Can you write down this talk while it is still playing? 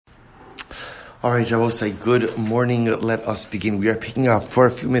All right, Rabosai, good morning. Let us begin. We are picking up for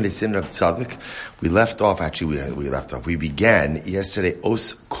a few minutes in Rav Tzadok. We began yesterday,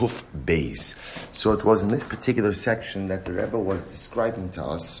 Os Kuf Beis. So it was in this particular section that the Rebbe was describing to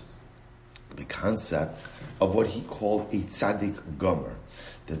us the concept of what he called a tzaddik gomer.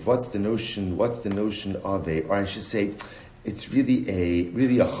 That what's the notion of or I should say, it's really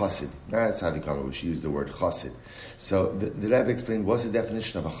a chassid. Not a tzaddik gomer, we should use the word chassid. So the Rebbe explained what's the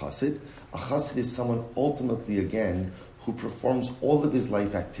definition of a chassid. A chassid is someone ultimately, again, who performs all of his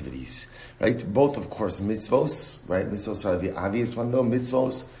life activities, right? Both, of course, mitzvos, right? Mitzvos are the obvious one, though,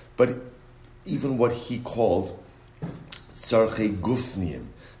 mitzvos, but even what he called tzarchei gufniim,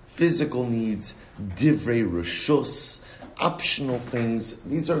 physical needs, divrei reshus, optional things.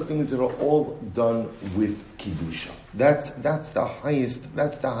 These are things that are all done with kiddusha. That's the highest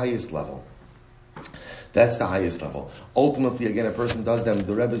level. That's the highest level. Ultimately, again, a person does them.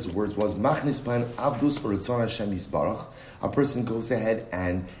 The Rebbe's words was, Machnis pan Abdus Uritzon Hashem Yisbarach. A person goes ahead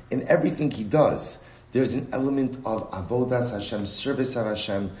and in everything he does, there's an element of Avodas Hashem, service of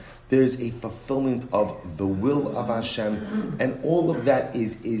Hashem. There's a fulfillment of the will of Hashem. And all of that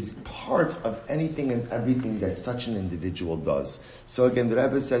is part of anything and everything that such an individual does. So again, the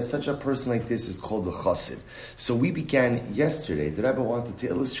Rebbe says such a person like this is called a chassid. So we began yesterday, the Rebbe wanted to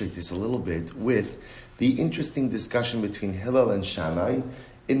illustrate this a little bit with the interesting discussion between Hillel and Shammai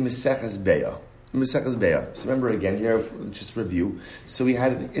in Maseches Be'ah. So remember again, here, just review. So we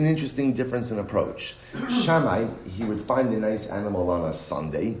had an interesting difference in approach. Shammai, he would find a nice animal on a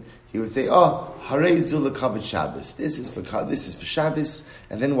Sunday. He would say, Harei zu l'kavod Shabbos. This is for Shabbos.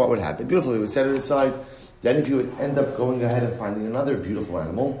 And then what would happen? Beautiful, he would set it aside. Then if he would end up going ahead and finding another beautiful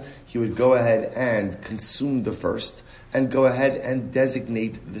animal, he would go ahead and consume the first and go ahead and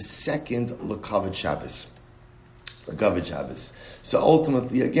designate the second l'kavod Shabbos. L'kavod Shabbos. So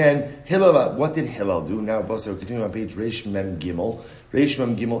ultimately, again, Hillel, what did Hillel do? Now, we're continuing on page Reish Mem Gimel. Reish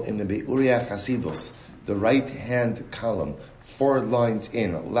Mem Gimel in the Be'uriah Chasidus, the right-hand column, 4 lines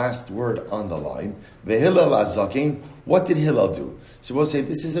in, last word on the line. Ve'Hillel azakim, what did Hillel do? So we'll say,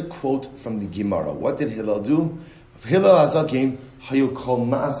 this is a quote from the Gemara. What did Hillel do? Hillel azakim, hayu kol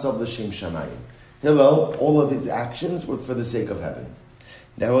ma'asav l'shem shamayim. Hillel, all of his actions were for the sake of heaven.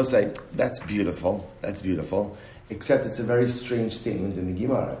 Now we'll say, that's beautiful, except it's a very strange statement in the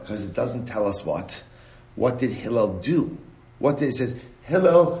Gemara, because it doesn't tell us what. What did Hillel do? What did it says?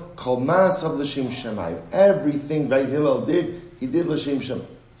 Hillel kol ma'asav l'shem shamayim. Everything that Hillel did, he did l'shem shamayim.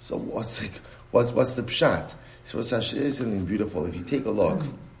 So what's the pshat? So here's something beautiful. If you take a look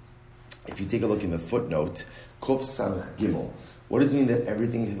in the footnote, Kuf Samach Gimel, what does it mean that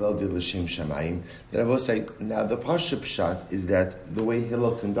everything Hillel did l'shem shamayim? Then I will say, now the Pasha pshat is that the way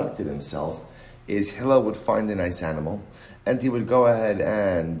Hillel conducted himself is Hillel would find a nice animal, and he would go ahead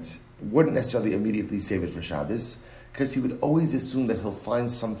and wouldn't necessarily immediately save it for Shabbos, because he would always assume that he'll find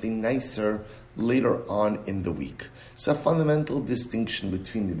something nicer later on in the week. So a fundamental distinction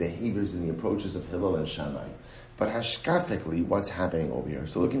between the behaviors and the approaches of Hillel and Shammai. But hashkafically, what's happening over here?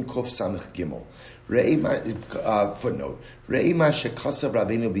 So look in Kuf Samach Gimel. Footnote. Re'ei ma shekasav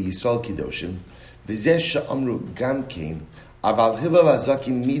Rabbeinu b'Yisrael Kiddushin, v'zeh she'amru gam kein, aval Hillel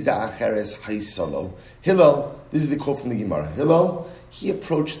azakim mida acheres haisalo. Hillel, this is the quote from the Gemara. Hillel, he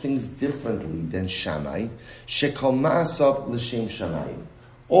approached things differently than Shammai. Shekol ma'asav l'shem shamayim.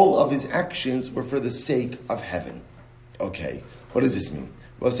 All of his actions were for the sake of heaven. Okay, what does this mean?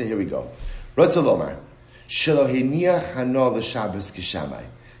 Well, say here we go. Ratzal Omar. Shelohiniach hano l'Shabbos kishamai.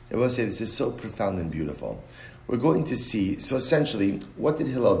 I will say this is so profound and beautiful. We're going to see, so essentially, what did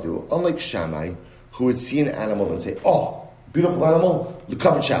Hillel do? Unlike Shammai, who would see an animal and say, beautiful animal,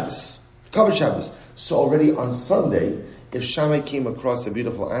 l'kavod Shabbos. So already on Sunday, if Shammai came across a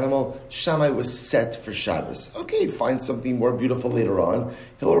beautiful animal, Shammai was set for Shabbos. Okay, find something more beautiful later on,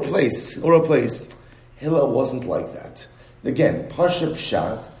 he'll replace. Hillel wasn't like that. Again, Pasha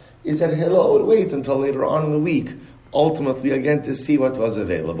Pshat is that Hillel would wait until later on in the week, ultimately, again, to see what was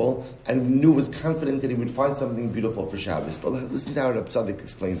available, and was confident that he would find something beautiful for Shabbos. But listen to how Reb Tzadok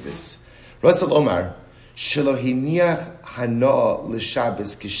explains this. Ratzal Omar, Shelohiniach hano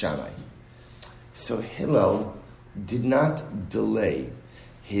l'Shabbos kishamai. So Hillel did not delay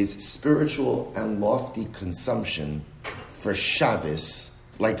his spiritual and lofty consumption for Shabbos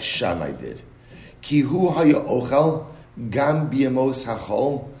like Shammai did. Ki hu haya ochel gam biyamos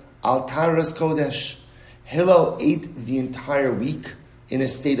hachol al taras kodesh. Hillel ate the entire week in a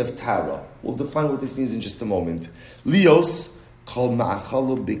state of tara. We'll define what this means in just a moment. Lios kol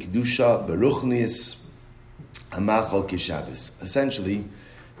ma'achalu b'kedusha beruchnis hamachol kishabbos. Essentially,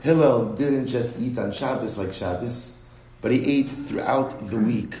 Hillel didn't just eat on Shabbos like Shabbos, but he ate throughout the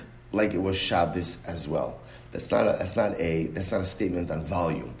week like it was Shabbos as well. That's not a statement on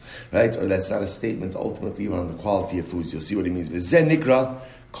volume, right? Or that's not a statement ultimately on the quality of foods. You'll see what he means. V'zeh nikra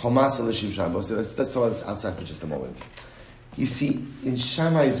komasa l'shim Shabbos. So let's throw this outside for just a moment. You see, in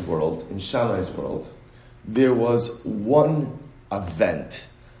Shammai's world, there was one event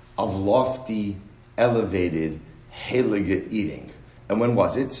of lofty, elevated, heilige eating. And when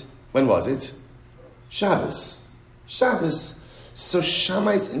was it? Shabbos. So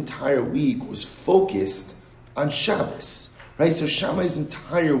Shammai's entire week was focused on Shabbos, right? So Shammai's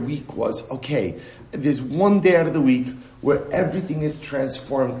entire week was, okay, there's one day out of the week where everything is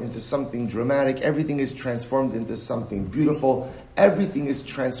transformed into something dramatic, everything is transformed into something beautiful, everything is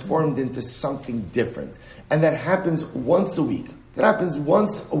transformed into something different. And that happens once a week.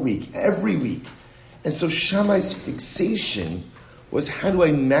 Every week. And so Shammai's fixation was, how do I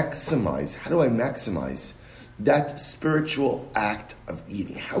maximize that spiritual act of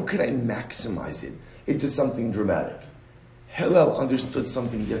eating? How could I maximize it into something dramatic? Hillel understood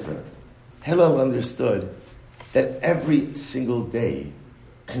something different. Hillel understood that every single day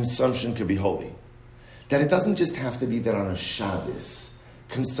consumption could be holy. That it doesn't just have to be that on a Shabbos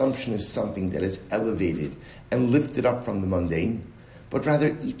consumption is something that is elevated and lifted up from the mundane, but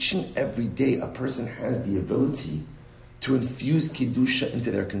rather each and every day a person has the ability to infuse Kedusha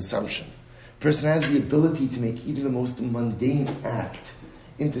into their consumption. A person has the ability to make even the most mundane act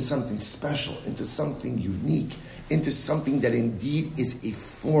into something special, into something unique, into something that indeed is a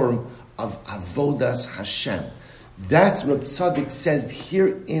form of Avodas Hashem. That's what Tzaddik says.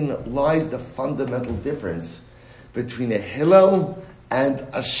 Herein lies the fundamental difference between a Hillel and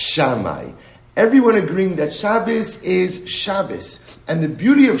a Shammai. Everyone agreeing that Shabbos is Shabbos. And the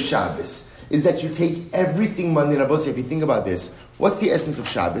beauty of Shabbos is that you take everything mundane. If you think about this, what's the essence of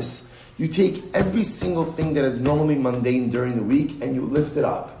Shabbos? You take every single thing that is normally mundane during the week and you lift it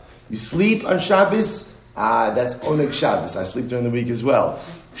up. You sleep on Shabbos, that's Oneg Shabbos. I sleep during the week as well.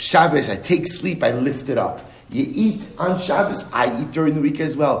 Shabbos, I take sleep, I lift it up. You eat on Shabbos, I eat during the week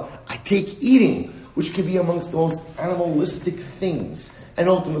as well. I take eating, which can be amongst the most animalistic things, and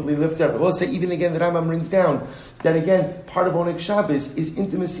ultimately lift it up. I will say, even again, the Rambam brings down that again, part of Oneg Shabbos is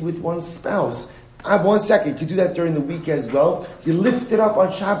intimacy with one's spouse. 1 second, you could do that during the week as well. You lift it up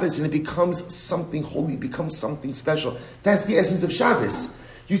on Shabbos and it becomes something holy, becomes something special. That's the essence of Shabbos.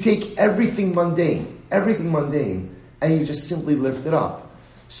 You take everything mundane, and you just simply lift it up.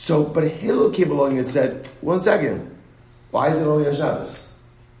 So, but Hillel came along and said, 1 second, why is it only on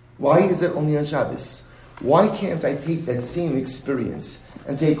Shabbos? Why can't I take that same experience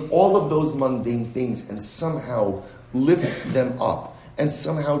and take all of those mundane things and somehow lift them up and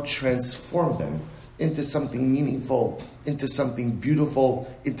somehow transform them into something meaningful, into something beautiful,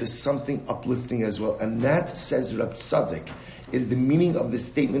 into something uplifting as well? And that, says Rab Tzaddik, is the meaning of the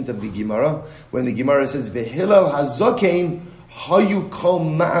statement of the Gemara, when the Gemara says, V'hillel hazokein hayu kol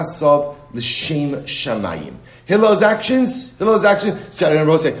ma'asav l'shem shamayim. Hillel's actions. Sorry, I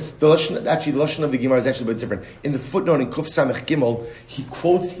remember saying the lashon of the Gemara is actually a bit different. In the footnote in Kuf Samech Gimel, he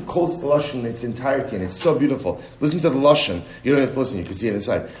quotes the lashon in its entirety, and it's so beautiful. Listen to the lashon. You don't have to listen; you can see it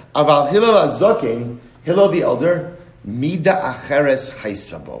inside. Aval Hillel azokein, Hillel the elder, mida acheres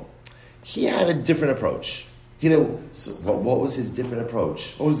haisabo. He had a different approach. What was his different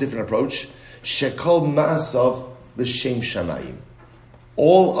approach? Shekol ma'asav l'shem shamayim.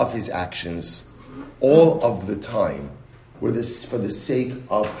 All of his actions, all of the time, were this for the sake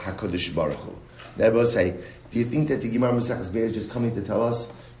of HaKadosh Baruch Hu. Now, I will say, do you think that the Gemara Maseches Beis is just coming to tell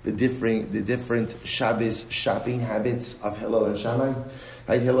us the different Shabbos shopping habits of Hillel and Shammai?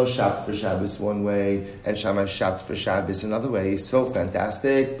 Right? Hillel shopped for Shabbos one way, and Shammai shopped for Shabbos another way. So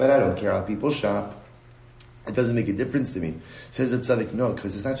fantastic, but I don't care how people shop. It doesn't make a difference to me. Says Reb Tzaddik, no,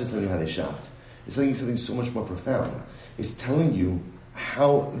 because it's not just telling you how they shopped. It's telling you something so much more profound. It's telling you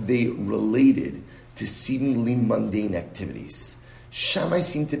how they related to seemingly mundane activities. Shammai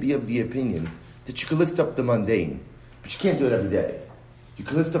seemed to be of the opinion that you could lift up the mundane, but you can't do it every day. You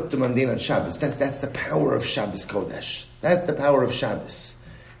could lift up the mundane on Shabbos. That's the power of Shabbos Kodesh. That's the power of Shabbos.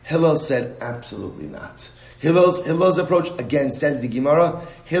 Hillel said, absolutely not. Hillel's approach, again, says the Gemara,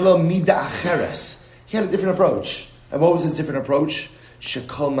 Hillel mida acheres. He had a different approach. And what was his different approach?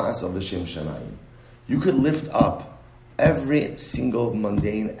 Shekol ma'asav l'shem shamayim. You could lift up every single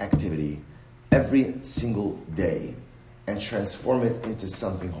mundane activity, every single day, and transform it into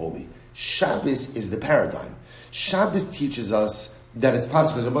something holy. Shabbos is the paradigm. Shabbos teaches us that it's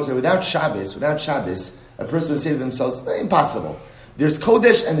possible. Without Shabbos, a person would say to themselves, impossible. There's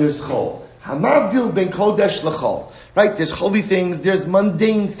Kodesh and there's Chol. Hamavdil ben Kodesh l'Chol. Right? There's holy things, there's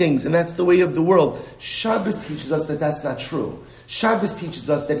mundane things, and that's the way of the world. Shabbos teaches us that that's not true. Shabbos teaches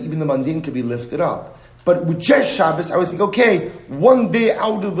us that even the mundane can be lifted up. But with just Shabbos, I would think, okay, one day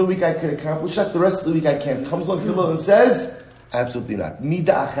out of the week I could accomplish that, the rest of the week I can't. Comes along Hillel and says, absolutely not.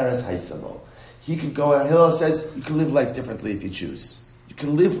 Mida acheres haisavo. He could go, and Hillel says, you can live life differently if you choose. You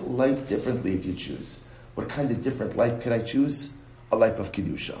can live life differently if you choose. What kind of different life could I choose? A life of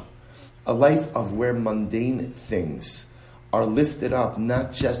Kedusha. A life of where mundane things are lifted up,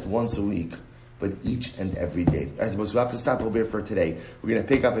 not just once a week, but each and every day. I suppose we'll have to stop over here for today. We're going to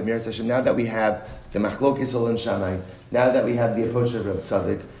pick up at Mir Hashem. Now that we have the Machlokes Hillel and Shammai, now that we have the approach of Reb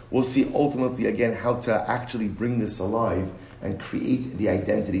Tzadok, we'll see ultimately again how to actually bring this alive and create the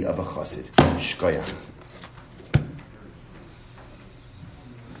identity of a chassid. Shkoyach.